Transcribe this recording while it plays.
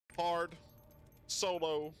hard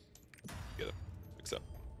solo. Get it. Accept.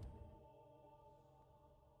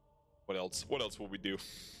 What else? What else will we do?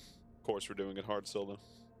 Of course, we're doing it hard solo.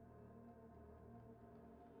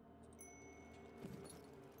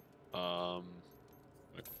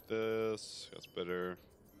 Like this. That's better.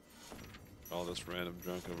 All this random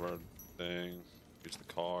junk of our thing. Use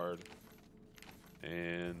the card.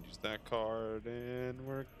 And use that card, and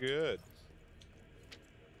we're good.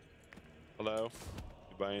 Hello?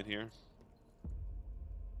 You buy in here?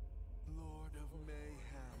 Lord of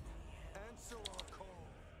Mayhem, answer our call.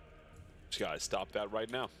 Just gotta stop that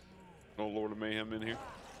right now. No Lord of Mayhem in here.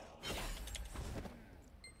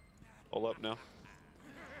 Hold up now.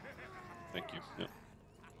 Thank you. Yep.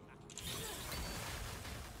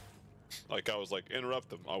 Like I was like, interrupt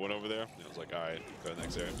them. I went over there. And I was like, all right, go to the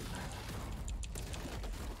next area.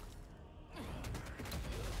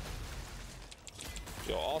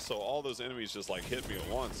 Yo, also, all those enemies just like hit me at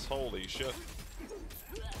once. Holy shit.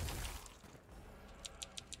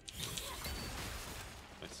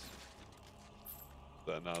 Nice. Is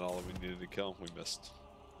that not all we needed to kill? We missed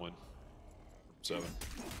 1 from 7.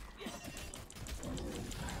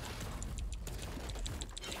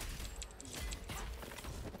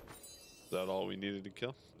 Is that all we needed to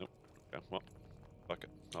kill? Nope. Okay, well, fuck it.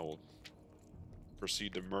 I will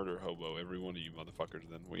proceed to murder hobo every one of you motherfuckers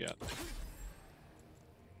then. We at?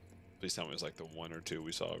 Please tell me it's like the 1 or 2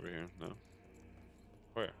 we saw over here. No.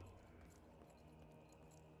 Where?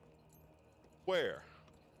 Where?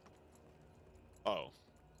 Oh.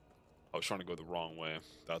 I was trying to go the wrong way.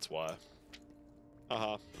 That's why.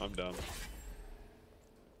 Haha, I'm done.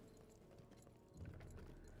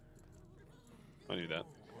 I knew that.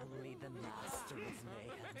 Only the master of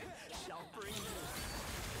mayhem shall bring you.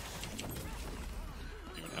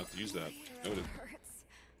 You don't have to use that. Noted.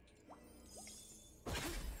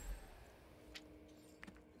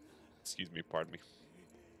 Excuse me, pardon me.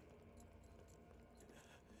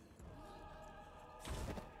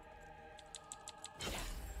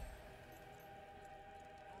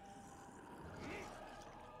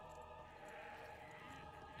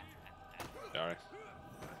 Alright.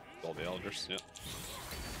 All the elders, yeah.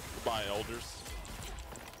 Goodbye, elders.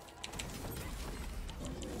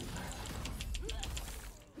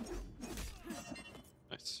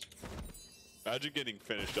 Nice. Imagine getting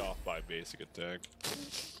finished off by basic attack.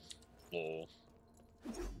 Lol.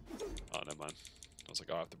 Oh, never mind. I was like,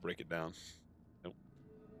 oh, I have to break it down. Nope.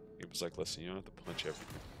 He was like, listen, you don't have to punch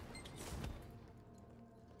everything.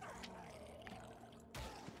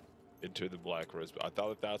 Into the Blackrose. I thought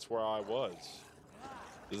that that's where I was.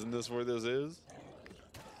 Isn't this where this is?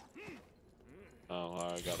 Oh,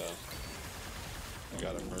 I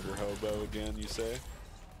gotta murder hobo again, you say?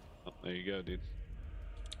 Oh, there you go, dude.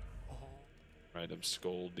 Random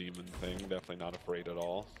skull demon thing. Definitely not afraid at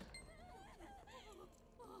all.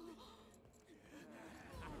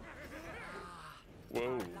 Whoa.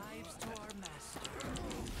 Lives to our master.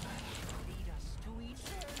 Lead us to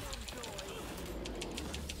eternal joy.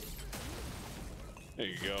 There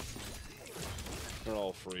you go. They're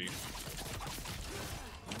all free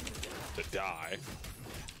to die.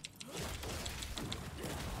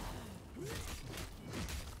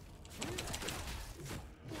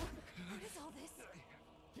 What is all this?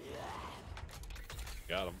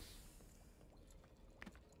 Got him.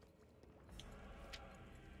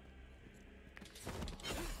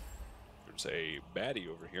 There's a baddie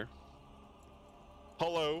over here.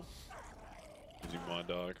 Hello. Is you my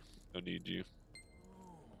dog? I need you.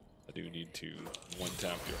 I do need to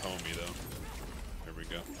one-tap your homie, though. There we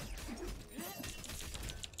go.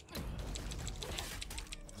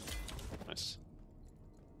 Nice.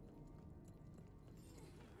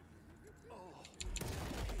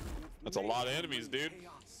 That's a lot of enemies, dude.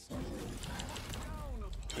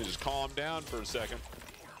 Let me just calm down for a second.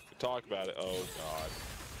 We talk about it. Oh, God.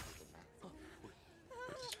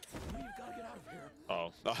 We've got to get out of here.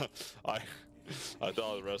 Oh, I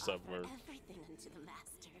thought the rest of them were... Everything into the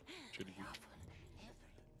master. Should you...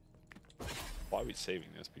 Why are we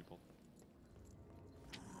saving this, people?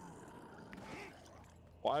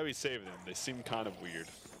 Why are we saving them? They seem kind of weird.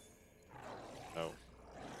 No.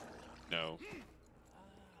 No.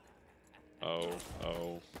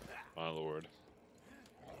 Oh, my lord.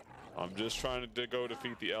 I'm just trying to go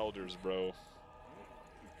defeat the elders, bro.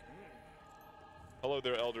 Hello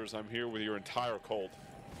there, elders. I'm here with your entire cult.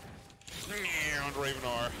 On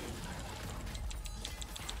Ravenar.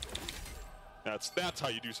 That's how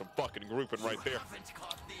you do some fucking grouping right there.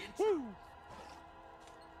 Woo!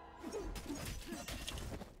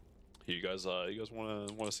 You guys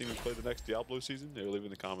wanna see me play the next Diablo season? Leave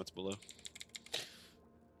in the comments below.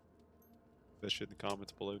 that shit in the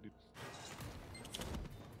comments below, dude.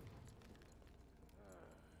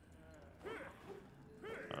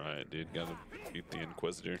 Alright, dude, gotta beat the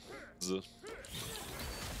Inquisitor.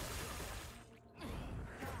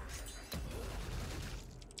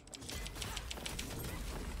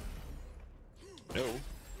 No.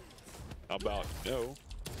 How about no?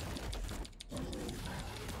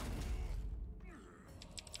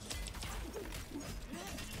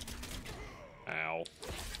 Ow.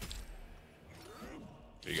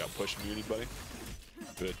 You got push immunity, buddy?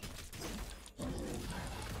 Good.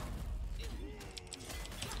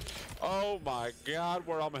 Oh my god,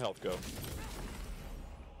 where'd all my health go?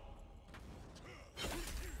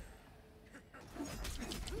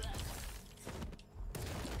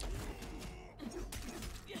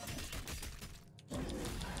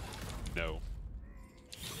 No.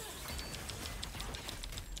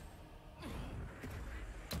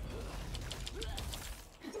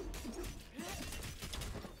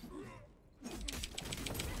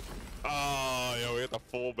 Oh, yeah, we got the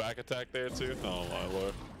full back attack there too. Oh my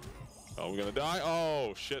lord. Oh, we're gonna die.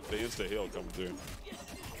 Oh shit, the insta heal coming through.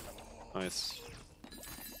 Nice.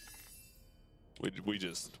 We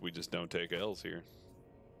just don't take L's here.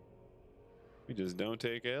 We just don't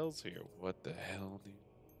take L's here. What the hell, dude?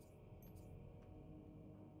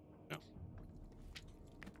 No.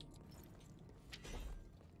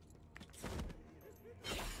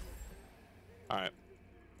 Alright.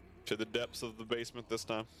 To the depths of the basement this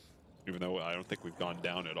time. Even though I don't think we've gone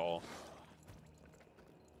down at all.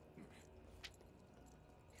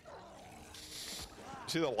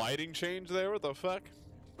 See the lighting change there? What the fuck?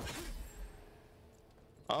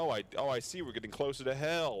 Oh, I see. We're getting closer to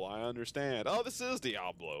hell. I understand. Oh, this is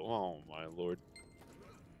Diablo. Oh my lord.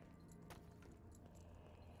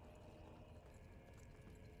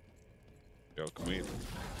 Yo, can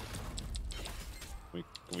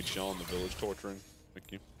we chill in the village torturing?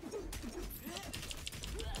 Thank you.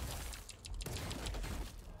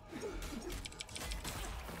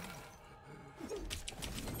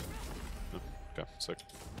 Okay, sick.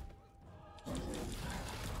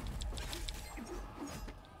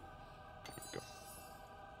 Go.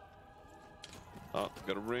 Oh,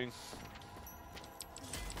 got a ring.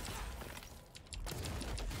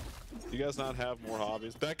 You guys not have more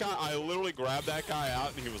hobbies? That guy, I literally grabbed that guy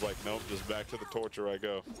out and he was like, nope, just back to the torture I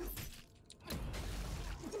go.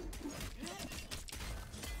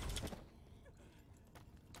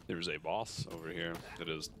 There's a boss over here that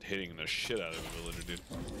is hitting the shit out of the villager, dude.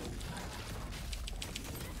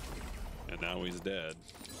 And now he's dead.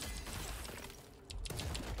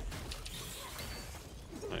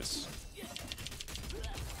 Nice.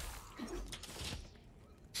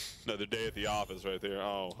 Another day at the office right there.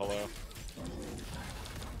 Oh, hello.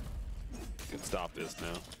 Can stop this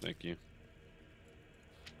now. Thank you.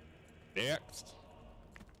 Next.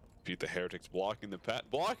 Beat the heretics blocking the path.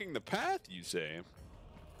 Blocking the path, you say?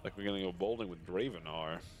 Like we're gonna go bowling with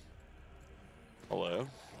Dravenar. Hello.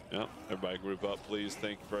 Yep. Everybody group up, please.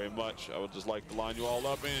 Thank you very much. I would just like to line you all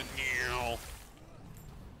up in.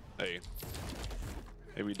 Hey.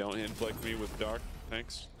 Maybe don't inflict me with dark.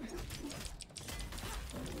 Thanks.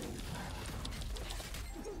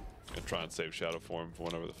 Gonna try and save shadow form for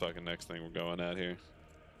whatever the fucking next thing we're going at here.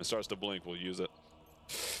 It starts to blink, we'll use it.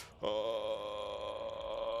 Okay,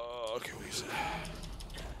 we'll use it.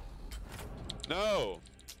 No!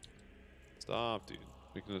 Stop, dude.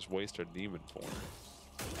 We can just waste our demon form.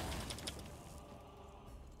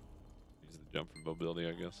 Use the jump from mobility,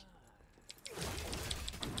 I guess.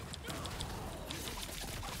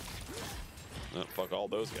 Oh, fuck all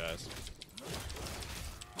those guys.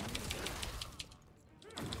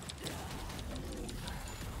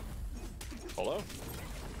 Hello?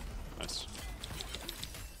 Nice.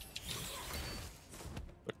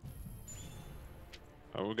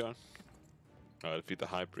 Oh, we're gone. Defeat the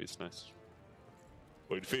High Priest. Nice.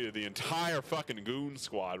 We defeated the entire fucking goon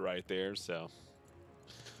squad right there, so.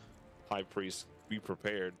 High Priest, be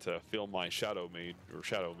prepared to fill my shadow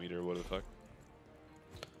meter, what the fuck.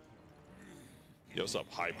 Yo, what's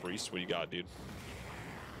up, High Priest? What you got, dude?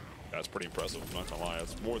 That's pretty impressive, I'm not gonna lie.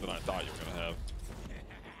 That's more than I thought you were gonna have.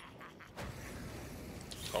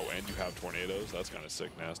 Oh, and you have tornadoes? That's kind of sick,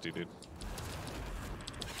 nasty, dude.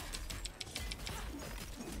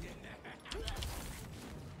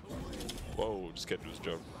 Whoa, just get to his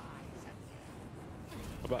joke.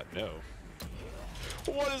 How about no?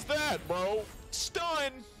 What is that, bro?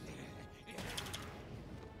 Stun!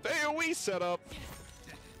 AoE setup!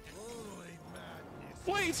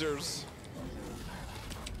 Lasers!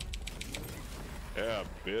 Yeah,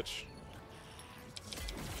 bitch.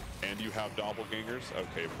 And you have doppelgangers?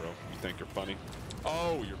 Okay, bro. You think you're funny?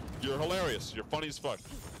 Oh, you're hilarious. You're funny as fuck.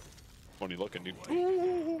 Funny looking, dude.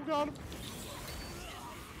 Ooh, got him.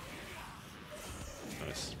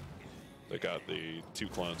 Nice. They got the 2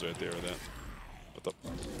 clones right there with that. What the?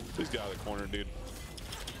 Please get out of the corner, dude.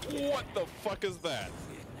 What the fuck is that?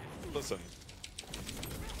 Listen.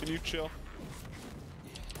 Can you chill?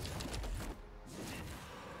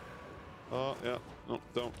 Oh, yeah. No,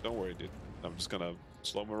 don't worry, dude. I'm just gonna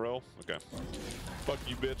slow my roll. Okay. Fuck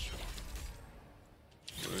you, bitch.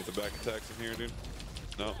 The back attacks in here, dude.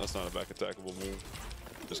 No, that's not a back attackable move.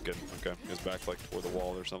 Just kidding. Okay. His back's like toward the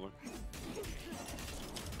wall or something.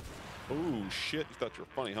 Oh shit, you thought you were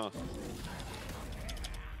funny, huh?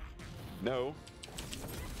 No.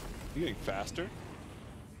 You getting faster?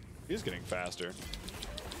 He's getting faster.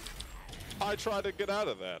 I tried to get out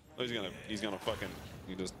of that. Oh, he's gonna fucking,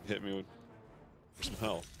 he just hit me with some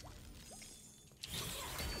health.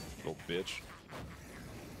 Little bitch.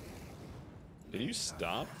 Can you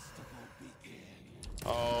stop?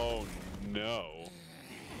 Oh no.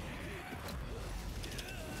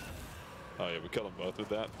 Oh yeah, we killed them both with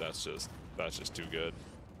that. That's just too good.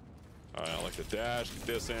 All right, I like the dash, get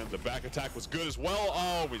this in. The back attack was good as well.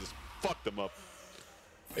 Oh, we just fucked them up.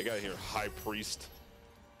 They got here, High Priest.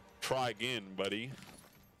 Try again, buddy.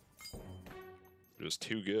 Just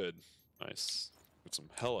too good. Nice. With some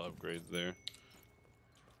hella upgrades there.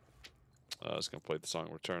 I was gonna play the song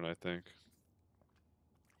Return, I think.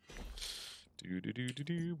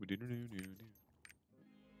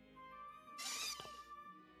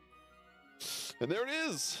 And there it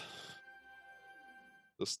is.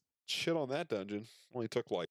 Just shit on that dungeon. Only took like